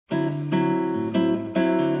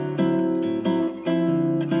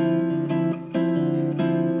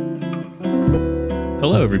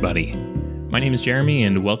Hello everybody, my name is Jeremy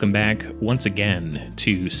and welcome back once again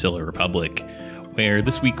to Scylla Republic, where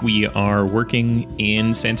this week we are working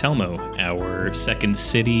in San Telmo, our second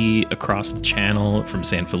city across the channel from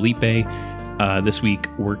San Felipe. This week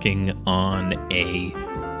working on a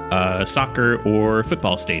soccer or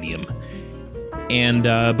football stadium.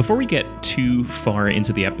 And before we get too far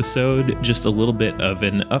into the episode, just a little bit of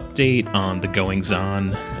an update on the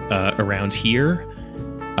goings-on around here.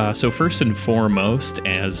 So first and foremost,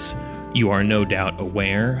 as you are no doubt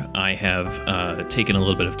aware, I have taken a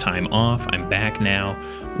little bit of time off. I'm back now.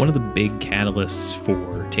 One of the big catalysts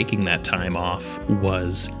for taking that time off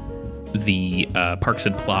was the Parks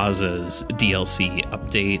and Plazas DLC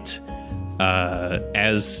update.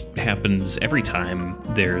 As happens every time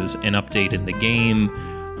there's an update in the game,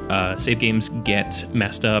 save games get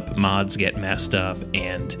messed up, mods get messed up,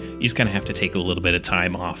 and you just kind of have to take a little bit of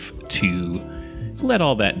time off to let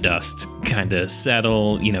all that dust kind of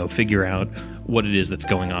settle, you know, figure out what it is that's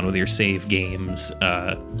going on with your save games,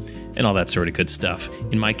 and all that sort of good stuff.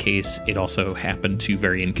 In my case, it also happened to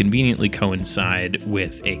very inconveniently coincide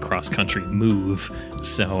with a cross-country move,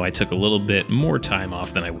 so I took a little bit more time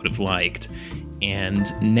off than I would have liked. And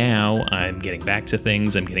now I'm getting back to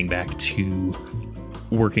things, I'm getting back to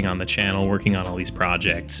working on the channel, working on all these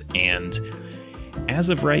projects, and as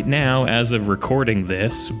of right now, as of recording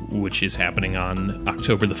this, which is happening on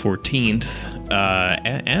October the 14th,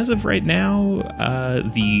 as of right now,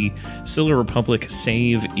 the Scylla Republic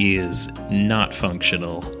save is not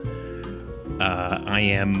functional. I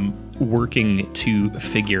am working to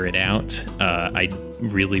figure it out. I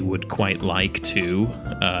really would quite like to.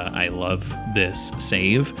 I love this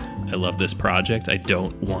save. I love this project. I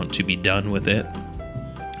don't want to be done with it.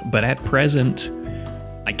 But at present,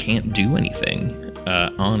 I can't do anything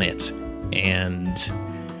on it, and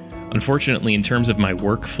unfortunately, in terms of my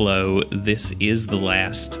workflow, this is the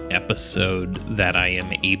last episode that I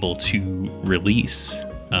am able to release.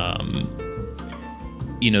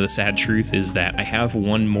 You know, the sad truth is that I have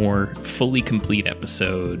one more fully complete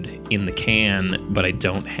episode in the can, but I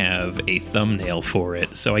don't have a thumbnail for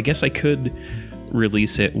it, so I guess I could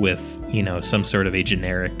release it with, you know, some sort of a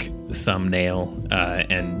generic thumbnail,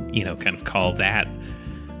 and, you know, kind of call that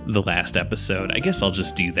the last episode. I guess I'll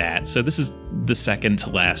just do that. So this is the second to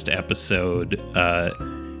last episode,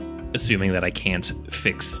 assuming that I can't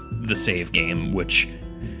fix the save game, which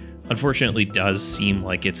unfortunately does seem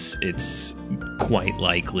like it's quite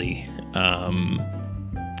likely.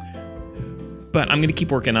 But I'm going to keep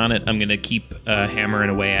working on it. I'm going to keep hammering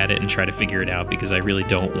away at it and try to figure it out, because I really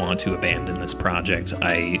don't want to abandon this project.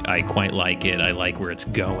 I quite like it. I like where it's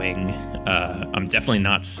going. I'm definitely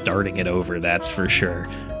not starting it over, that's for sure.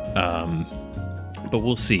 But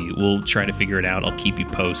we'll see. We'll try to figure it out. I'll keep you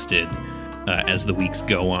posted as the weeks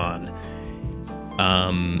go on.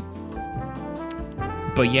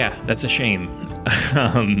 But yeah, that's a shame.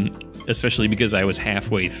 Especially because I was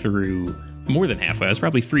halfway through, more than halfway, I was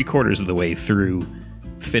probably 3/4 of the way through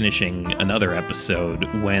finishing another episode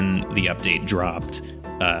when the update dropped.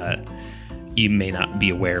 You may not be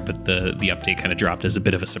aware, but the update kind of dropped as a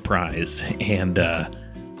bit of a surprise, and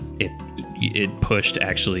it pushed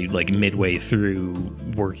actually like midway through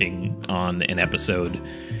working on an episode.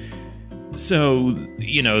 So,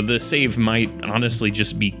 you know, the save might honestly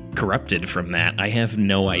just be corrupted from that. I have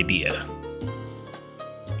no idea.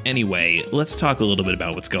 Anyway, let's talk a little bit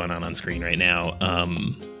about what's going on screen right now.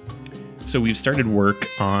 So we've started work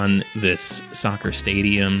on this soccer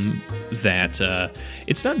stadium that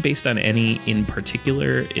it's not based on any in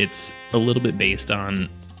particular. It's a little bit based on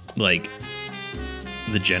like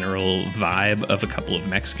the general vibe of a couple of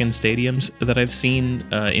Mexican stadiums that I've seen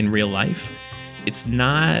in real life. It's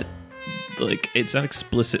not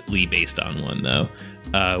explicitly based on one, though.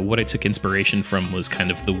 What I took inspiration from was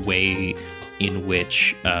kind of the way in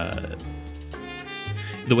which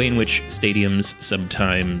stadiums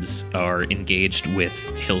sometimes are engaged with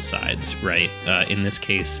hillsides, right? In this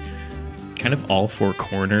case, kind of all four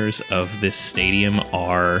corners of this stadium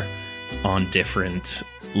are on different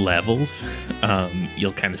levels.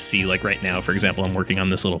 You'll kind of see, like right now, for example, I'm working on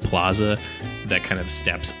this little plaza that kind of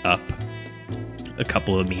steps up a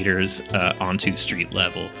couple of meters onto street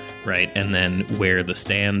level, right? And then where the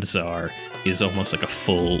stands are is almost like a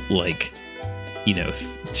full, like, you know,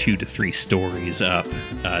 2 to 3 stories up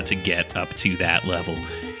to get up to that level.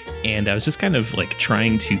 And I was just kind of like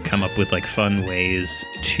trying to come up with like fun ways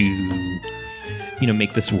to, you know,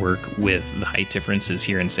 make this work with the height differences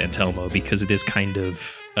here in San Telmo, because it is kind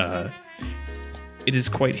of it is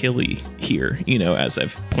quite hilly here, you know, as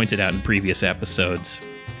I've pointed out in previous episodes.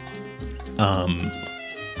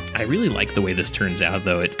 I really like the way this turns out,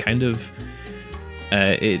 though. It kind of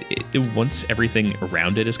Once everything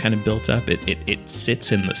around it is kind of built up, it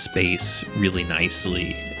sits in the space really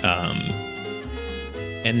nicely.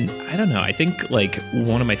 And I don't know, I think like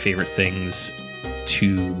one of my favorite things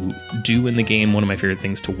to do in the game, one of my favorite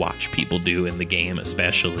things to watch people do in the game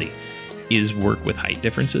especially, is work with height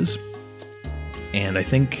differences. And I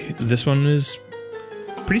think this one is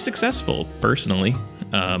pretty successful, personally.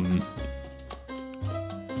 And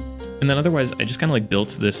then otherwise, I just kind of like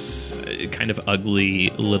built this kind of ugly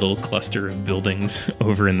little cluster of buildings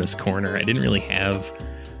over in this corner. I didn't really have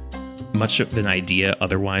much of an idea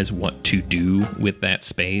otherwise what to do with that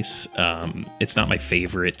space. It's not my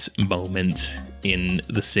favorite moment in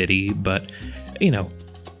the city, but you know,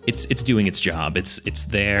 it's doing its job. It's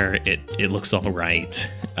there. It looks all right.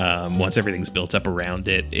 Once everything's built up around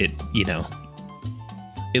it, you know,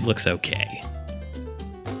 it looks okay.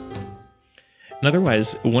 And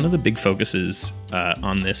otherwise, one of the big focuses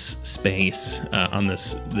on this space, on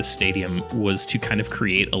this stadium, was to kind of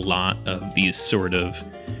create a lot of these sort of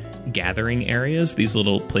gathering areas, these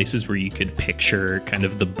little places where you could picture kind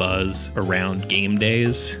of the buzz around game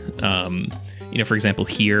days. You know, for example,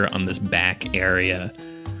 here on this back area,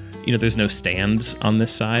 you know, there's no stands on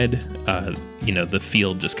this side. You know, the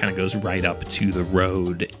field just kind of goes right up to the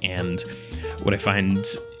road. And what I find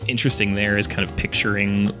interesting there is kind of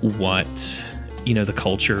picturing what, you know, the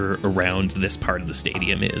culture around this part of the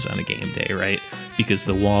stadium is on a game day, right? Because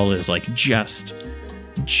the wall is like just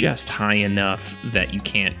high enough that you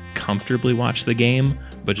can't comfortably watch the game,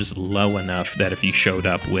 but just low enough that if you showed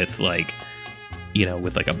up with like, you know,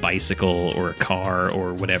 with like a bicycle or a car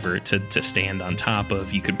or whatever to stand on top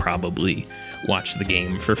of, you could probably watch the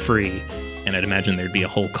game for free. And I'd imagine there'd be a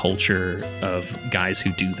whole culture of guys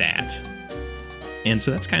who do that. And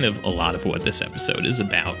so that's kind of a lot of what this episode is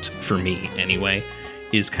about, for me anyway,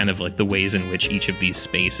 is kind of like the ways in which each of these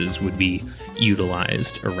spaces would be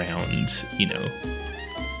utilized around, you know,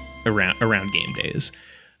 around game days.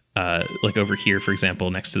 Like over here, for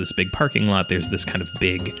example, next to this big parking lot, there's this kind of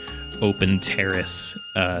big open terrace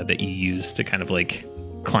that you use to kind of like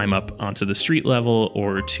climb up onto the street level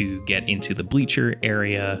or to get into the bleacher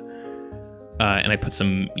area. And I put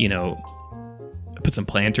some, you know, some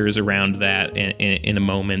planters around that in a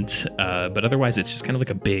moment. But otherwise, it's just kind of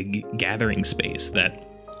like a big gathering space that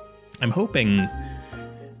I'm hoping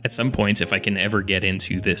at some point, if I can ever get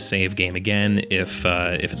into this save game again, if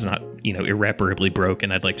it's not, you know, irreparably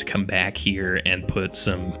broken, I'd like to come back here and put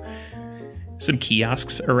some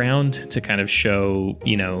kiosks around to kind of show,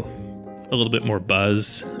 you know, a little bit more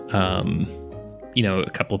buzz. You know, a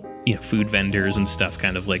couple, you know, food vendors and stuff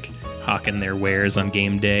kind of like hawking their wares on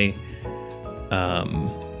game day.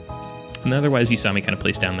 And otherwise, you saw me kind of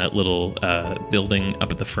place down that little building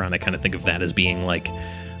up at the front. I kind of think of that as being like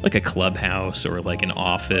a clubhouse or like an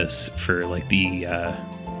office for like the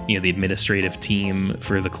you know, the administrative team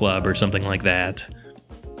for the club or something like that.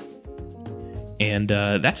 And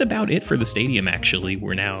that's about it for the stadium, actually.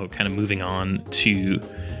 We're now kind of moving on to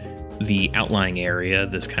the outlying area,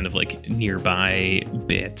 this kind of like nearby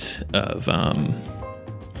bit of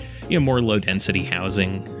you know, more low density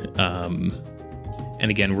housing. And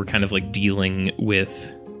again, we're kind of like dealing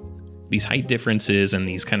with these height differences and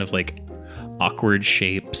these kind of like awkward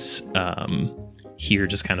shapes here,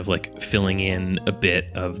 just kind of like filling in a bit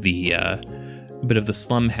of the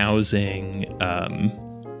slum housing.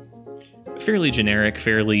 Fairly generic,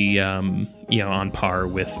 fairly you know, on par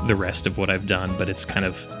with the rest of what I've done, but it's kind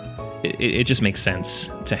of it just makes sense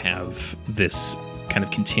to have this kind of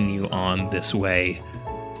continue on this way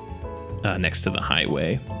next to the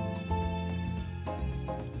highway.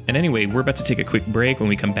 And anyway, we're about to take a quick break. When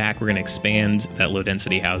we come back, we're going to expand that low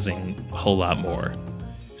density housing a whole lot more.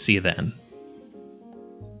 See you then.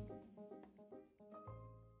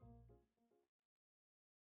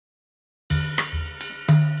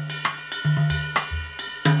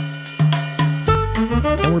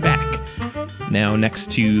 And we're back. Now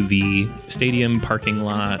next to the stadium parking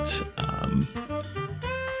lot,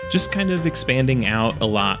 just kind of expanding out a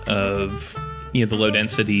lot of, you know, the low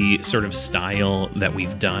density sort of style that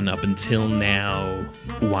we've done up until now.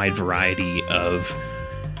 Wide variety of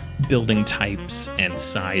building types and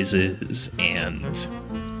sizes, and,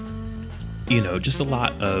 you know, just a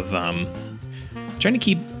lot of trying to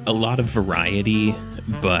keep a lot of variety,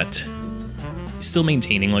 but still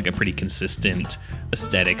maintaining like a pretty consistent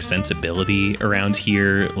aesthetic sensibility around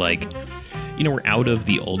here. Like, you know, we're out of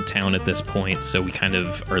the old town at this point, so we kind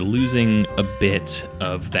of are losing a bit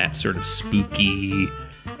of that sort of spooky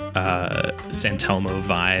San Telmo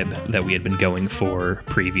vibe that we had been going for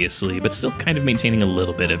previously, but still kind of maintaining a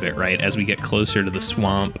little bit of it, right? As we get closer to the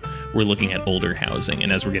swamp, we're looking at older housing.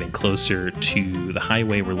 And as we're getting closer to the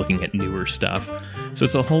highway, we're looking at newer stuff. So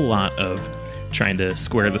it's a whole lot of trying to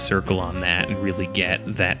square the circle on that and really get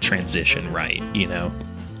that transition right, you know?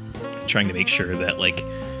 Trying to make sure that, like,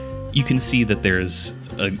 you can see that there's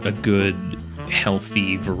a good,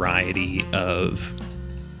 healthy variety of,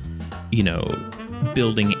 you know,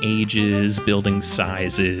 building ages, building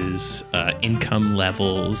sizes, income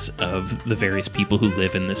levels of the various people who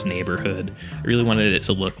live in this neighborhood. I really wanted it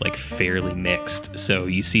to look like fairly mixed. So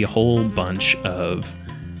you see a whole bunch of,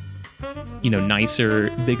 you know,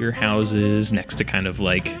 nicer, bigger houses next to kind of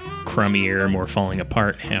like crummier, more falling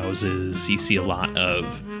apart houses. You see a lot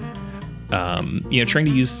of, you know, trying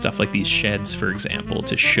to use stuff like these sheds, for example,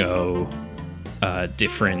 to show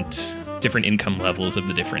different income levels of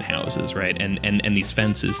the different houses, right? And these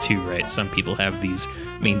fences too, right? Some people have these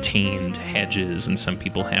maintained hedges, and some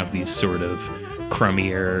people have these sort of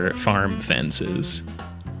crummier farm fences.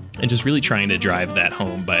 And just really trying to drive that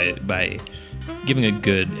home by giving a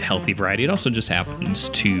good, healthy variety. It also just happens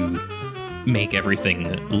to make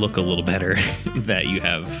everything look a little better that you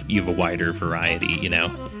have a wider variety, you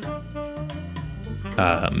know?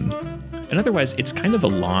 And otherwise, it's kind of a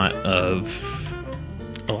lot of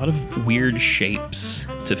weird shapes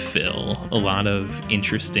to fill, a lot of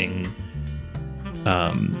interesting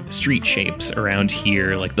street shapes around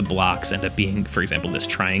here. Like the blocks end up being, for example, this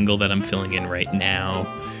triangle that I'm filling in right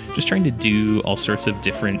now. Just trying to do all sorts of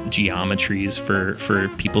different geometries for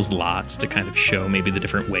people's lots to kind of show maybe the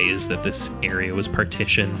different ways that this area was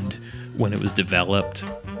partitioned when it was developed.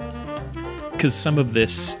 Because some of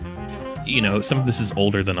this, you know, some of this is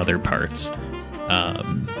older than other parts.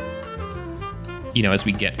 You know, as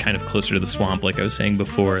we get kind of closer to the swamp, like I was saying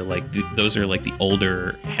before, like those are like the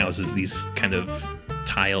older houses. These kind of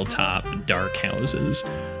tile top dark houses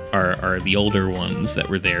are the older ones that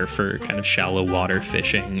were there for kind of shallow water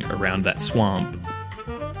fishing around that swamp.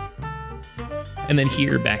 And then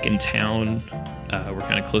here back in town, we're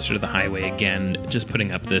kind of closer to the highway again, just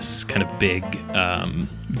putting up this kind of big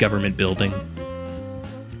government building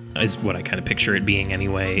is what I kind of picture it being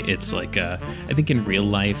anyway. It's like, I think in real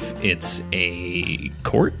life, it's a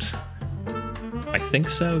court. I think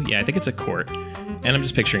so. Yeah, I think it's a court. And I'm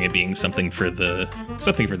just picturing it being something for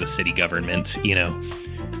the city government, you know.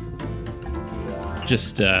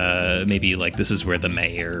 Just maybe like this is where the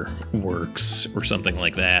mayor works or something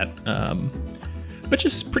like that. But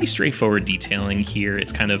just pretty straightforward detailing here.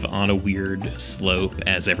 It's kind of on a weird slope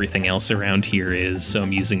as everything else around here is. So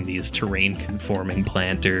I'm using these terrain conforming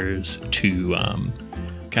planters to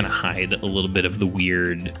kind of hide a little bit of the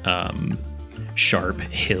weird sharp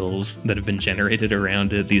hills that have been generated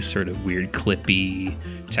around it. These sort of weird clippy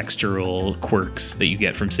textural quirks that you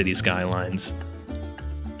get from Cities Skylines.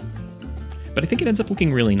 But I think it ends up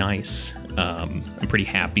looking really nice. I'm pretty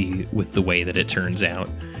happy with the way that it turns out.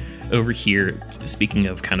 Over here, speaking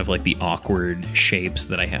of kind of like the awkward shapes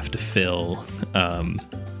that I have to fill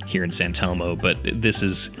here in San Telmo, but this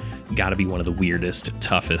has got to be one of the weirdest,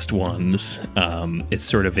 toughest ones. It's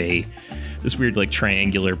sort of this weird like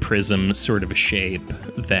triangular prism sort of a shape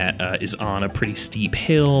that is on a pretty steep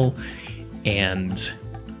hill, and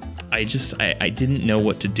I didn't know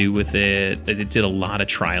what to do with it. It did a lot of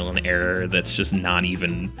trial and error that's just not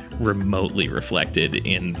even remotely reflected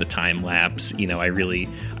in the time lapse. You know,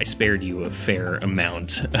 I spared you a fair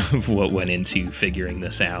amount of what went into figuring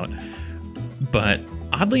this out. But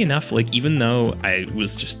oddly enough, like even though I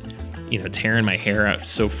was just, you know, tearing my hair out,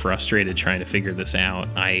 so frustrated trying to figure this out,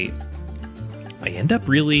 I end up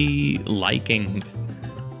really liking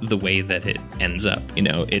the way that it ends up. You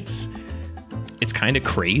know, it's kind of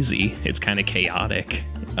crazy. It's kind of chaotic.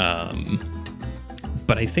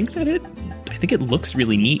 But I think it looks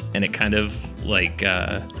really neat, and it kind of like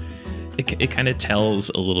it kind of tells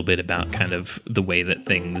a little bit about kind of the way that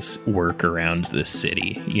things work around this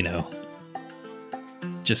city, you know.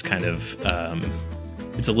 Just kind of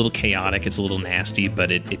it's a little chaotic, it's a little nasty,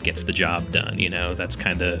 but it gets the job done, you know. That's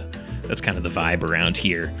kind of the vibe around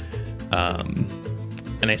here.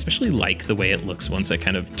 And I especially like the way it looks once I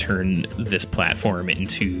kind of turn this platform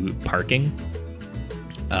into parking,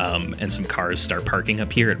 and some cars start parking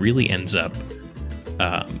up here. It really ends up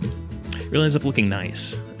looking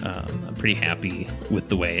nice. I'm pretty happy with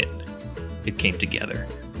the way it came together,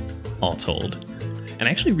 all told. And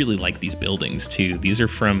I actually really like these buildings too. These are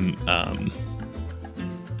from, I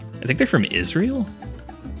think they're from Israel.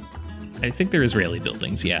 I think they're Israeli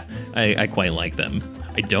buildings. Yeah, I quite like them.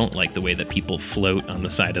 I don't like the way that people float on the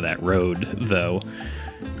side of that road, though.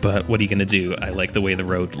 But what are you going to do? I like the way the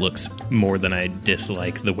road looks more than I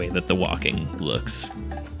dislike the way that the walking looks.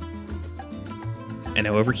 And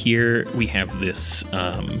now over here we have this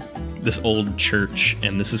this old church,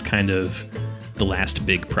 and this is kind of the last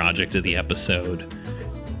big project of the episode.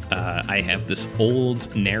 I have this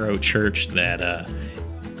old narrow church that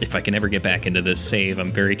if I can ever get back into this save,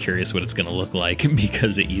 I'm very curious what it's going to look like,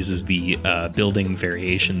 because it uses the building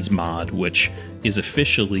variations mod, which is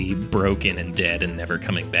officially broken and dead and never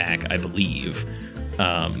coming back, I believe.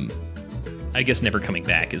 I guess never coming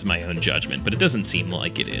back is my own judgment, but it doesn't seem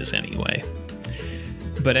like it is anyway.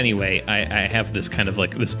 But anyway, I have this kind of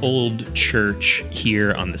like this old church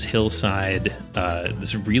here on this hillside,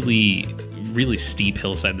 this really, really steep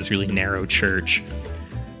hillside, this really narrow church.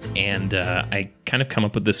 And I kind of come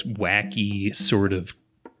up with this wacky, sort of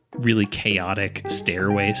really chaotic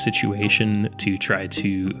stairway situation to try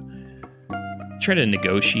to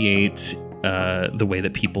negotiate the way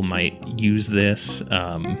that people might use this.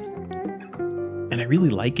 And I really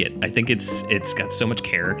like it. I think it's got so much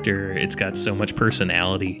character. It's got so much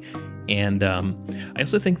personality. And I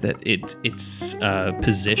also think that its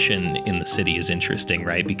position in the city is interesting,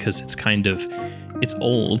 right? Because it's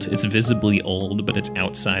old, it's visibly old, but it's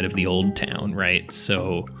outside of the old town, right?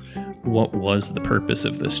 So what was the purpose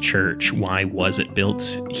of this church? Why was it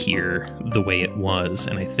built here the way it was?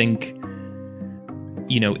 And I think,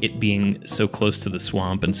 it being so close to the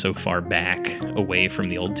swamp and so far back away from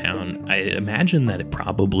the old town, I imagine that it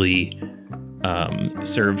probably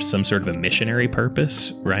served some sort of a missionary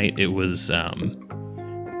purpose, right? It was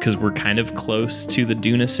because we're kind of close to the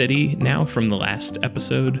Duna City now from the last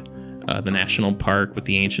episode, the national park with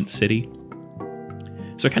the ancient city.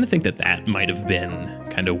 So I kind of think that might have been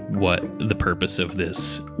kind of what the purpose of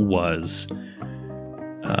this was.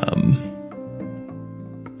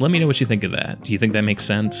 Let me know what you think of that. Do you think that makes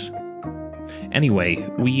sense? Anyway,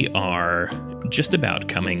 we are just about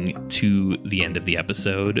coming to the end of the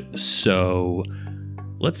episode, so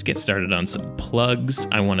let's get started on some plugs.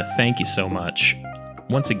 I want to thank you so much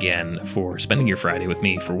once again for spending your Friday with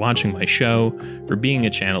me, for watching my show, for being a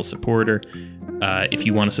channel supporter. If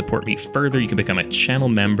you want to support me further, you can become a channel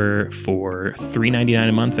member for $3.99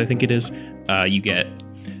 a month, I think it is. You get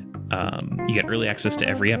early access to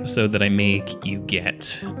every episode that I make. You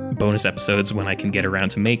get bonus episodes when I can get around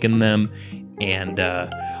to making them. And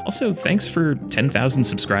also, thanks for 10,000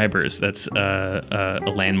 subscribers. That's a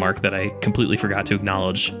landmark that I completely forgot to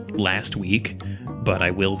acknowledge last week, but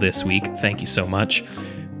I will this week. Thank you so much.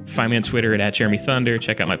 Find me on Twitter at Jeremy Thunder.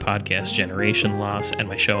 Check out my podcast, Generation Loss, and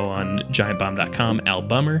my show on giantbomb.com, Al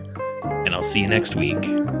Bummer. And I'll see you next week.